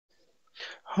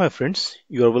Hi friends,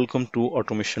 you are welcome to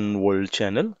Automation World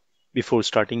channel. Before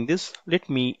starting this, let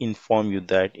me inform you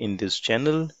that in this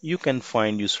channel you can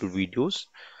find useful videos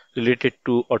related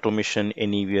to Automation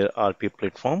Anywhere RP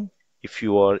platform. If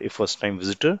you are a first time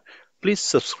visitor, please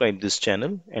subscribe this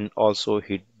channel and also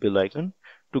hit bell icon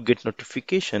to get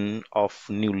notification of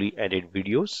newly added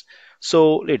videos.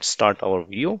 So let's start our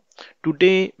video.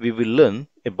 Today we will learn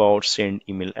about send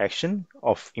email action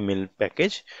of email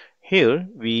package. Here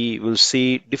we will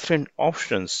see different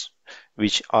options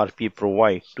which RP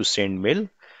provide to send mail.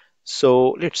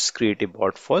 So let's create a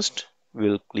bot first.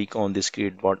 We'll click on this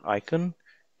create bot icon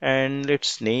and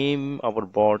let's name our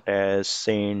bot as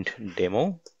send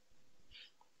demo.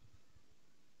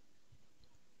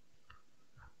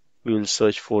 We will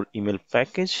search for email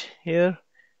package here,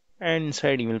 and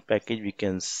inside email package we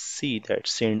can see that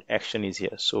send action is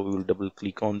here. So we will double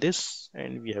click on this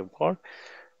and we have got,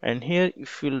 and here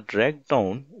if we'll drag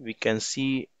down we can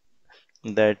see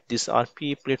that this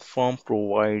RPA platform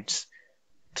provides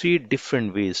three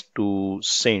different ways to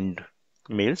send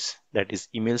mails, that is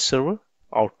email server,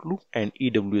 Outlook and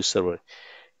EW server.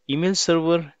 Email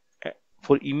server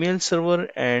For email server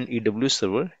and EW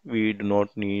server we do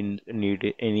not need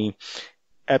any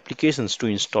applications to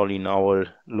install in our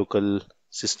local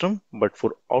system, but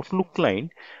for Outlook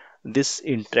client this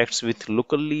interacts with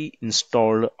locally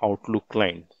installed Outlook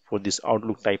client for this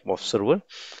Outlook type of server,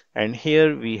 and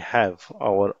here we have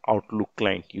our Outlook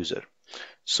client user.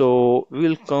 So we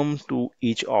will come to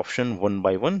each option one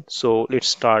by one. So let's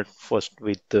start first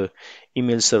with the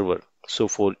email server. So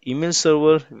for email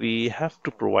server, we have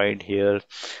to provide here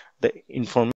the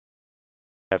information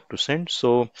we have to send.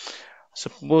 So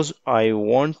suppose I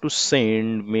want to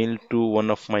send mail to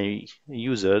one of my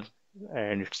user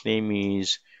and its name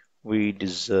is we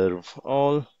deserve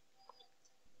all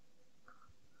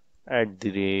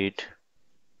 @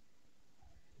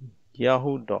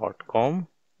 yahoo.com.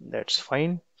 That's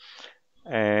fine.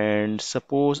 And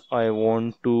suppose I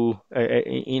want to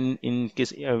in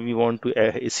case we want to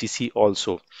a CC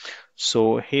also.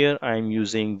 So here I'm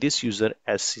using this user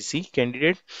as CC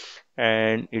candidate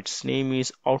and its name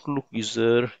is Outlook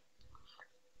user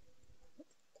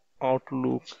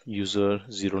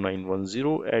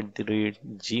 0910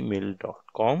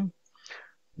 @gmail.com.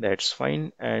 That's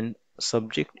fine. And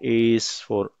subject is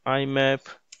for IMAP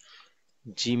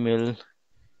Gmail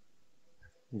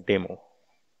demo.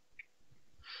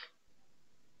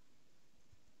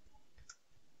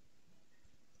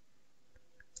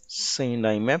 Send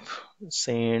IMAP,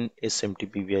 send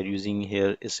SMTP. We are using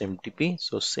here SMTP.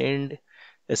 So send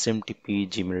SMTP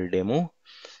Gmail demo,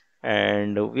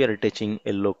 and we are attaching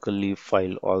a locally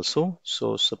file also.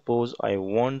 So suppose I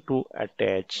want to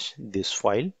attach this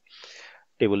file,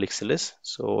 table XLS.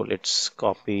 So let's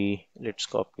copy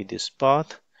this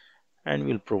path and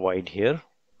we'll provide here.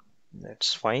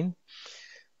 That's fine.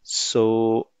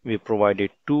 So we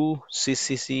provided two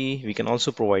CCC. We can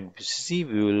also provide BCC.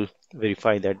 We will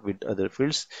verify that with other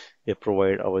fields. We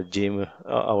provide our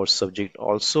our subject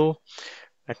also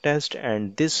attached,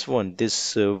 and this one,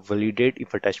 this validate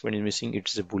if attachment is missing,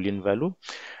 it's a Boolean value.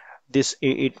 This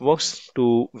it works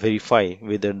to verify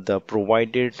whether the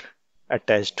provided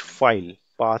attached file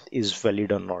path is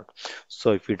valid or not.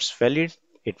 So if it's valid,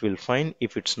 it will find.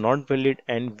 If it's not valid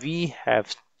and we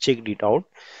have checked it out,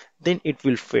 then it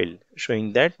will fail,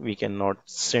 showing that we cannot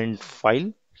send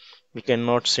file, we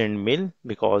cannot send mail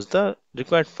because the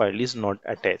required file is not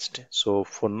attached. So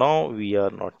for now we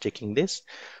are not checking this.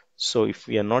 So if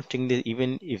we are not checking this,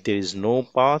 even if there is no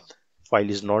path, file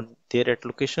is not there at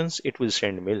locations, it will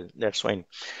send mail. That's fine.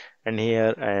 And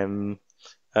here I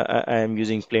am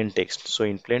using plain text. So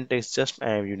in plain text, just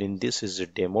I am using this is a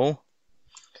demo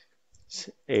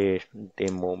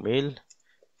mail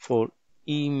for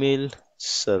email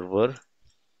server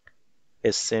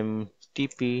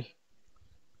SMTP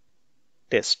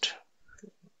test.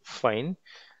 Fine.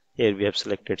 Here we have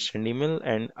selected send email,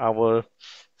 and our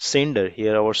sender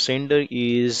here, our sender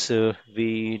is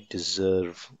we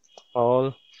deserve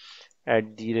all @gmail.com.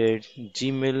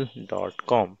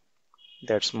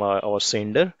 That's our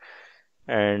sender,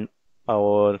 and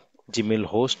our Gmail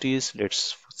host is,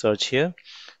 let's search here.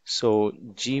 So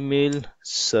Gmail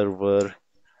server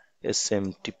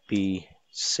SMTP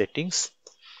settings.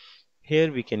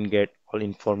 Here we can get all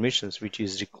informations which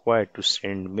is required to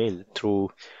send mail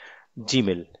through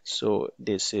Gmail. So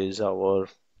this is our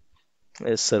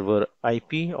server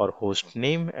IP or host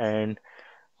name, and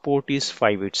port is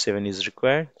 587 is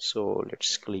required. So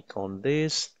let's click on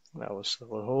this, our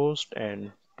server host,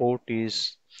 and port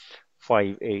is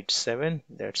 587.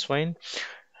 That's fine.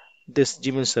 this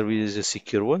Gmail service is a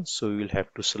secure one, so we will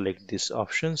have to select this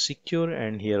option secure,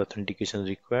 and here authentication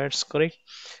requires correct,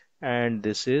 and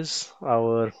this is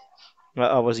our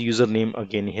username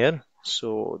again here.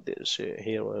 So this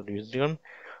here our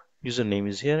username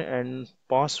is here, and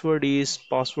password is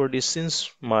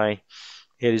since my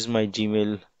here is my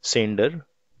Gmail sender,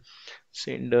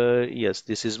 yes,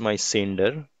 this is my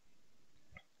sender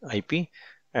IP,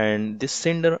 and this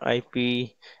sender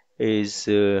IP is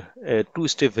a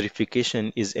two-step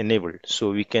verification is enabled,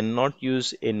 so we cannot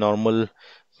use a normal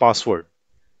password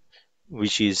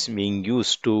which is being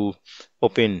used to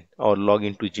open or log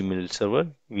into Gmail server.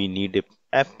 We need a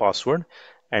app password,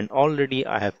 and already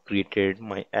I have created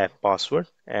my app password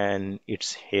and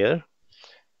it's here,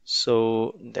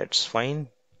 so that's fine.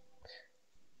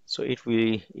 So it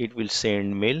will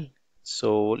send mail.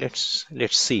 So let's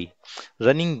see.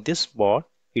 Running this bot,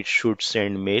 it should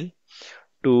send mail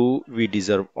to we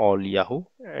deserve all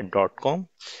yahoo.com,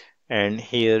 and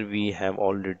here we have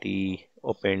already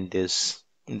opened this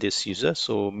user,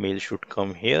 so mail should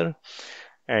come here,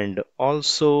 and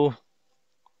also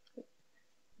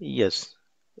yes,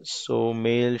 so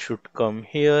mail should come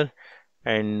here,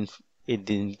 and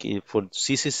for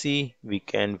CCC we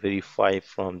can verify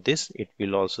from this, it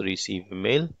will also receive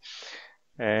mail,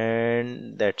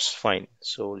 and that's fine.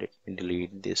 So let me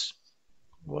delete this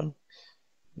one.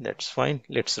 That's fine.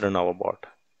 Let's run our bot.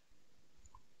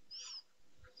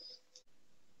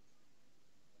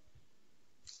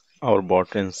 Our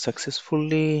bot runs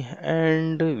successfully,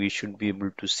 and we should be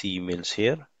able to see emails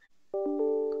here.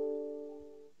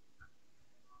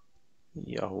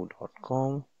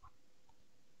 Yahoo.com.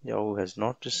 Yahoo has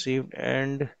not received,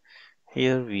 and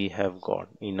here we have got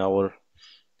in our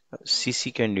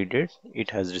CC candidate, it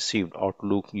has received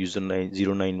Outlook user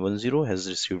 0910 has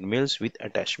received mails with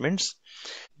attachments.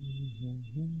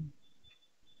 Mhm.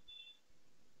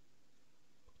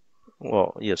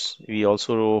 Well, yes, we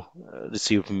also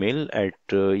received mail at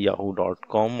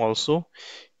yahoo.com also.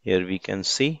 Here we can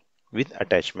see with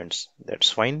attachments.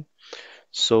 That's fine.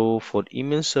 So for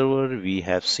email server, we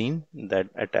have seen that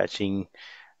attaching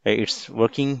it's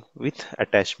working with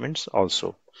attachments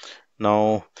also.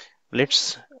 Now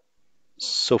let's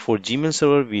so for Gmail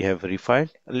server we have verified.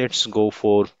 Let's go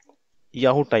for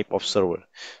Yahoo type of server.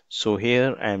 So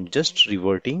here I am just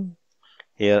reverting.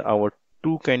 Here our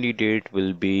two candidate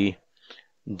will be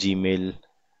Gmail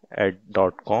at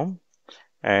 .com,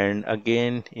 and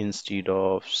again instead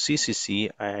of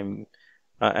CCC I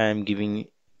am giving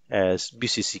as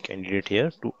BCC candidate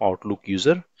here to Outlook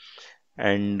user,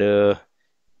 and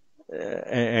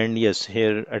and yes,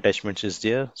 here attachments is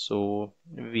there, so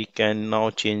we can now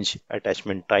change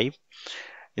attachment type.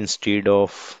 Instead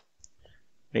of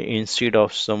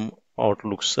some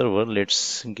Outlook server,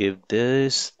 let's give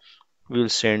this, we'll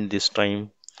send this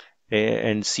time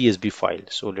and CSV file.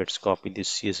 So let's copy this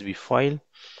CSV file,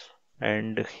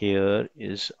 and here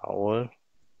is our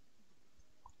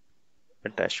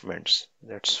attachments.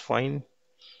 That's fine,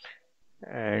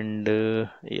 and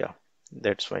yeah,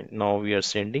 that's fine. Now we are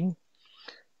sending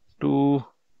to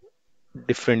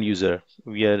different user.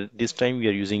 We are this time we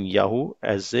are using Yahoo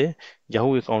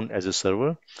account as a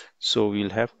server, so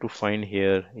we'll have to find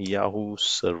here Yahoo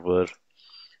server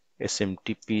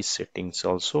SMTP settings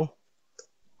also.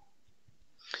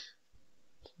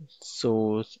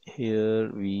 So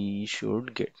here we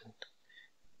should get,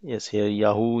 yes, here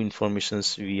Yahoo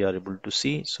informations we are able to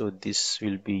see, so this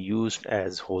will be used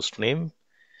as host name.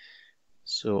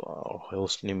 So our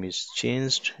host name is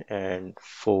changed, and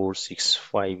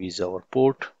 465 is our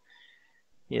port.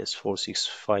 Yes,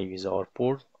 465 is our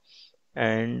port,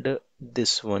 and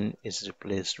this one is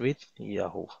replaced with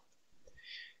Yahoo.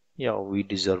 Yeah, we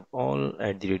deserve all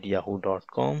at the rate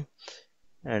yahoo.com,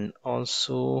 and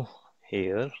also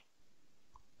here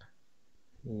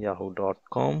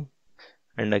yahoo.com,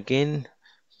 and again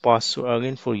password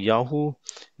again for Yahoo,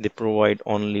 they provide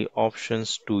only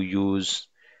options to use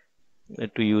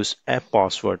app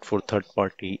password for third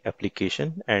party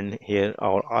application, and here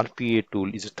our RPA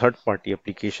tool is a third party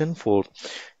application for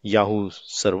Yahoo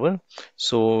server.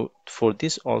 So for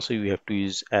this also you have to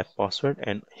use app password,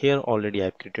 and here already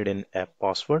I've created an app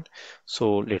password,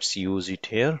 so let's use it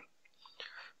here.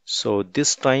 So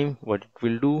this time what it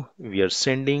will do, we are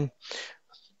sending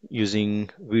using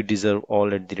we deserve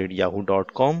all at the rate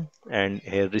yahoo.com, and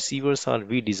here receivers are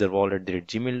we deserve all at the rate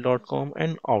gmail.com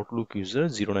and Outlook user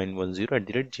 0910 at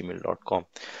the rate gmail.com.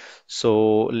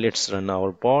 So let's run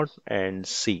our bot and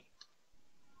see.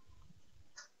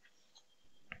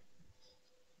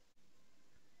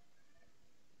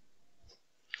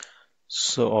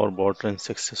 So our bot runs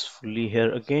successfully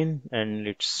here again, and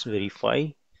let's verify.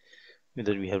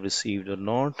 whether we have received or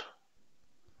not.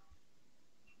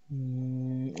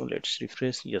 Let's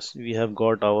refresh. Yes, we have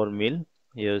got our mail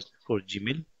here for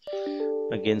Gmail.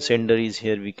 Again, sender is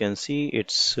here. We can see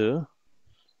it's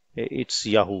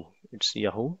Yahoo. It's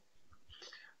Yahoo,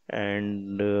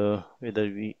 and whether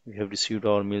we have received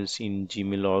our mails in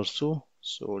Gmail also.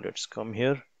 So let's come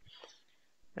here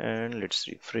and let's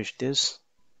refresh this.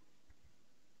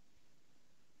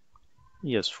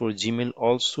 Yes, for Gmail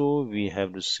also we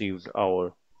have received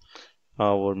our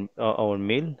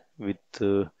mail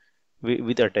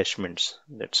with attachments.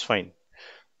 That's fine.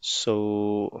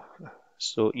 So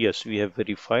yes, we have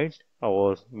verified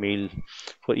our mail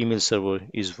for email server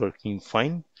is working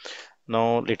fine.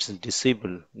 Now let's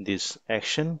disable this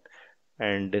action,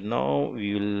 and now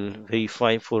we will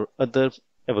verify for other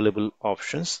available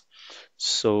options.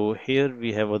 So here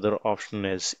we have other option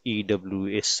as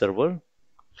EWS server.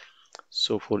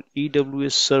 So for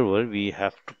EWS server, we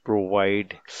have to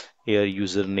provide here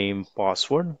username,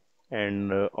 password,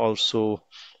 and also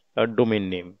a domain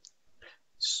name.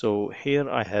 So here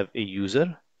I have a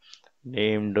user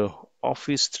named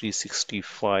Office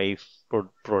 365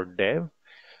 Pro Dev.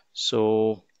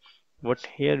 So what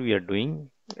here we are doing,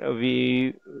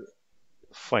 we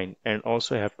fine, and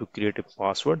also have to create a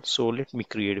password. So let me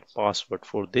create a password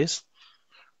for this.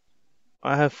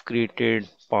 I have created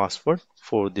password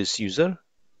for this user,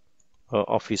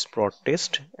 Office Pro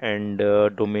Test, and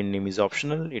domain name is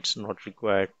optional. It's not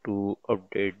required to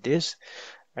update this.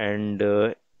 And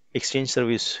Exchange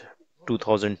Service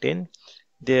 2010.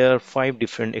 There are 5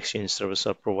 different exchange services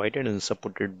are provided and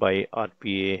supported by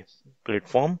RPA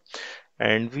platform,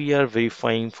 and we are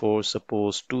verifying for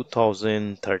suppose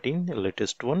 2013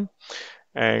 latest one.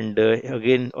 And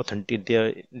again, authentic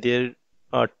there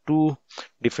are 2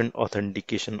 different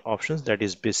authentication options, that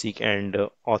is basic and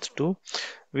auth 2.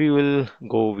 We will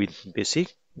go with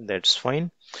basic, that's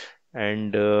fine.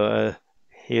 And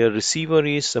here receiver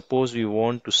is, suppose we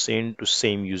want to send to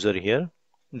same user here,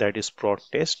 that is prod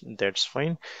test, that's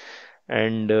fine.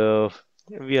 And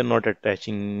we are not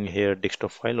attaching here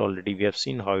desktop file, already we have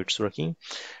seen how it's working.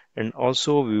 And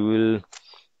also we will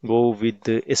go with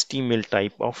the HTML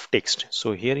type of text.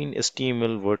 So here in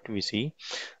HTML what we see,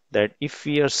 that if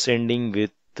we are sending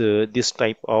with this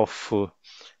type of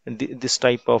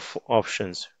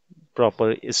options,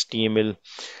 proper HTML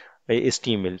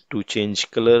to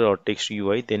change color or text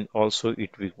UI, then also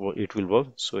it will work.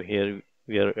 So here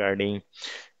we are adding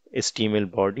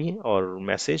HTML body or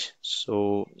message,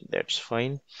 so that's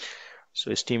fine.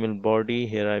 So HTML body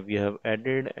here we have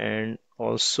added, and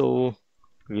also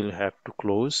we'll have to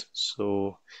close.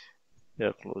 So we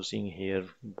are closing here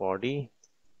body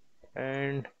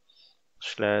and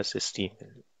slash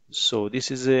HTML. So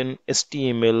this is an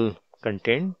HTML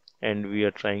content, and we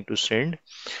are trying to send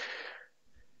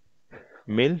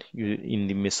mail in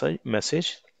the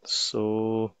message.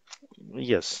 So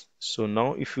yes, so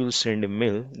now if you send a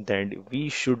mail, then we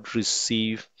should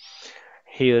receive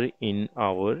here in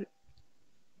our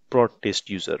prod test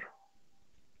user.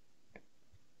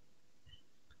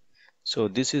 So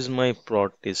this is my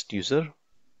prod test user,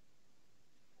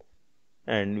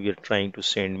 and we are trying to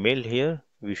send mail here,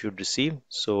 we should receive.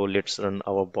 So let's run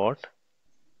our bot.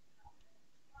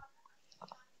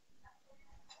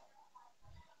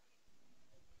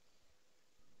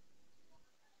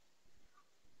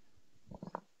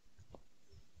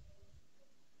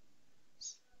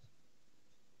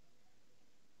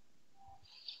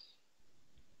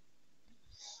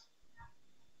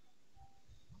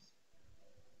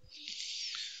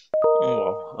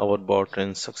 Wow, our bot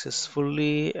ran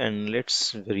successfully, and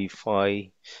let's verify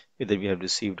whether we have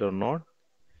received or not.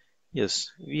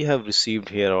 Yes, we have received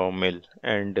here our mail,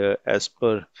 and as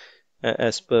per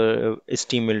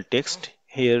HTML text,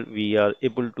 here we are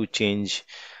able to change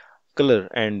color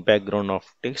and background of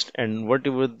text, and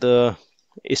whatever the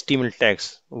HTML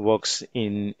text works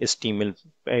in HTML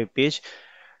page,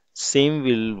 same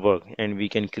will work, and we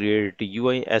can create a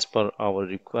UI as per our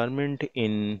requirement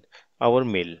in our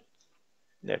mail.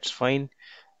 That's fine.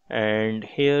 And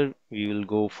here we will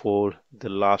go for the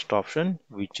last option,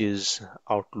 which is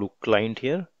Outlook client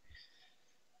here.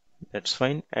 That's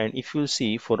fine. And if you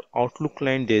see for Outlook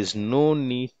client, there is no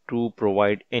need to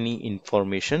provide any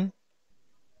information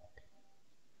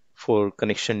for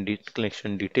connection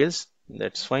details.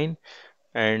 That's fine.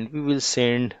 And we will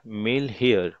send mail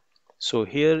here. So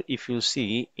here if you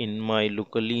see in my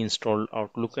locally installed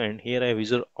Outlook, and here I have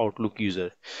user Outlook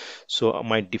user. So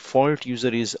my default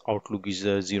user is Outlook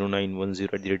user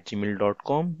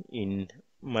 0910@gmail.com in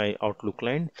my Outlook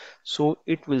client. So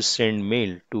it will send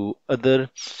mail to other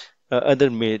other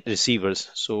mail receivers.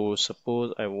 So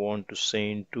suppose I want to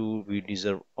send to we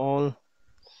deserve all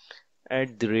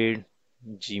at the rate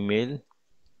Gmail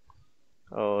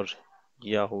or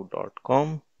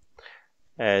yahoo.com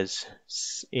as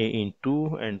a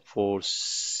into, and for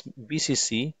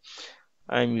BCC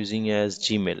I'm using as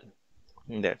Gmail.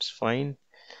 That's fine.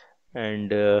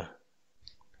 And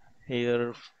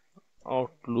here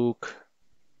Outlook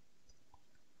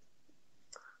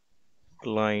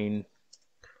client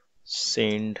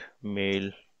send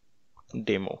mail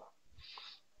demo.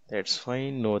 That's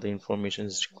fine. No other information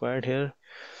is required here.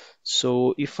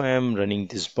 So if I am running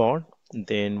this bot,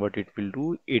 then what it will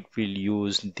do, it will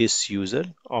use this user,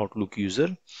 Outlook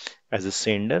user, as a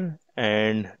sender,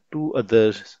 and two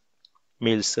other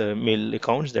mail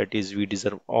accounts, that is we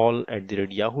deserve all at the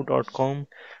rate yahoo.com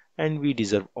and we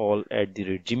deserve all at the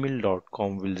rate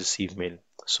gmail.com will receive mail.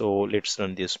 So let's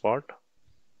run this bot.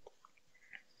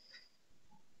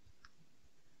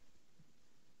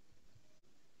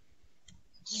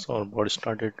 So our bot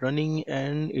started running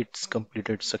and it's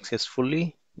completed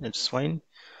successfully. That's fine.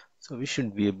 So we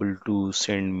should be able to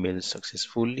send mail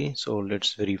successfully. So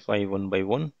let's verify one by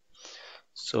one.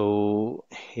 So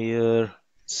here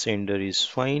sender is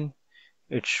fine.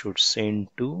 It should send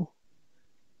to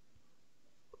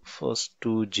first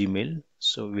to Gmail.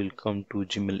 So we'll come to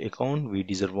Gmail account. We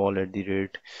deserve all at the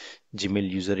rate Gmail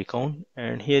user account.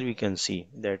 And here we can see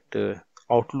that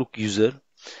Outlook user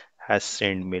has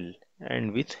sent mail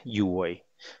and with UI.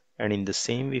 And in the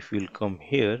same way, if we'll come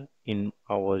here in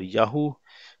our Yahoo,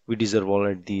 we deserve all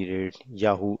at the rate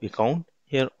Yahoo account.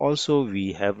 Here also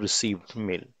we have received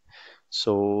mail.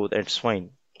 So that's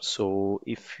fine. So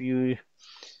if you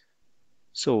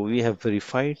so we have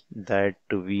verified that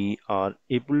we are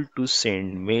able to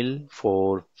send mail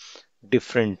for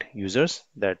different users,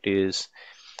 that is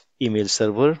email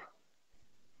server,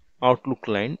 Outlook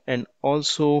client, and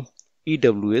also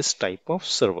EWS type of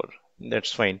server.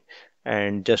 That's fine.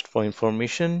 And just for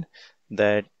information,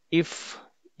 that if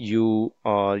you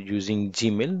are using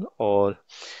Gmail or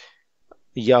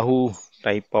Yahoo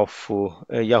type of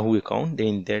Yahoo account, then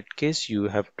in that case you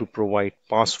have to provide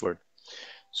password.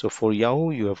 So for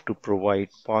Yahoo, you have to provide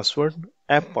password,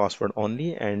 app password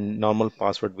only, and normal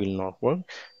password will not work.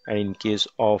 And in case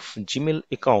of Gmail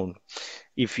account,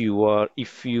 if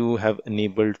you have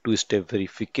enabled two-step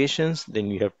verifications,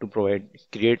 then you have to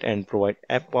create and provide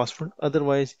app password.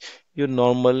 Otherwise, your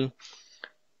normal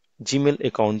Gmail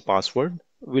account password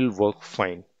will work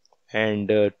fine. And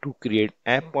to create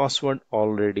app password,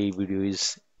 already video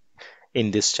is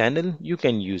in this channel. You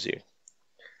can use it.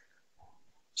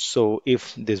 So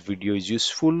if this video is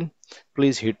useful,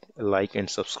 please hit like and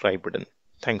subscribe button.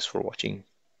 Thanks for watching.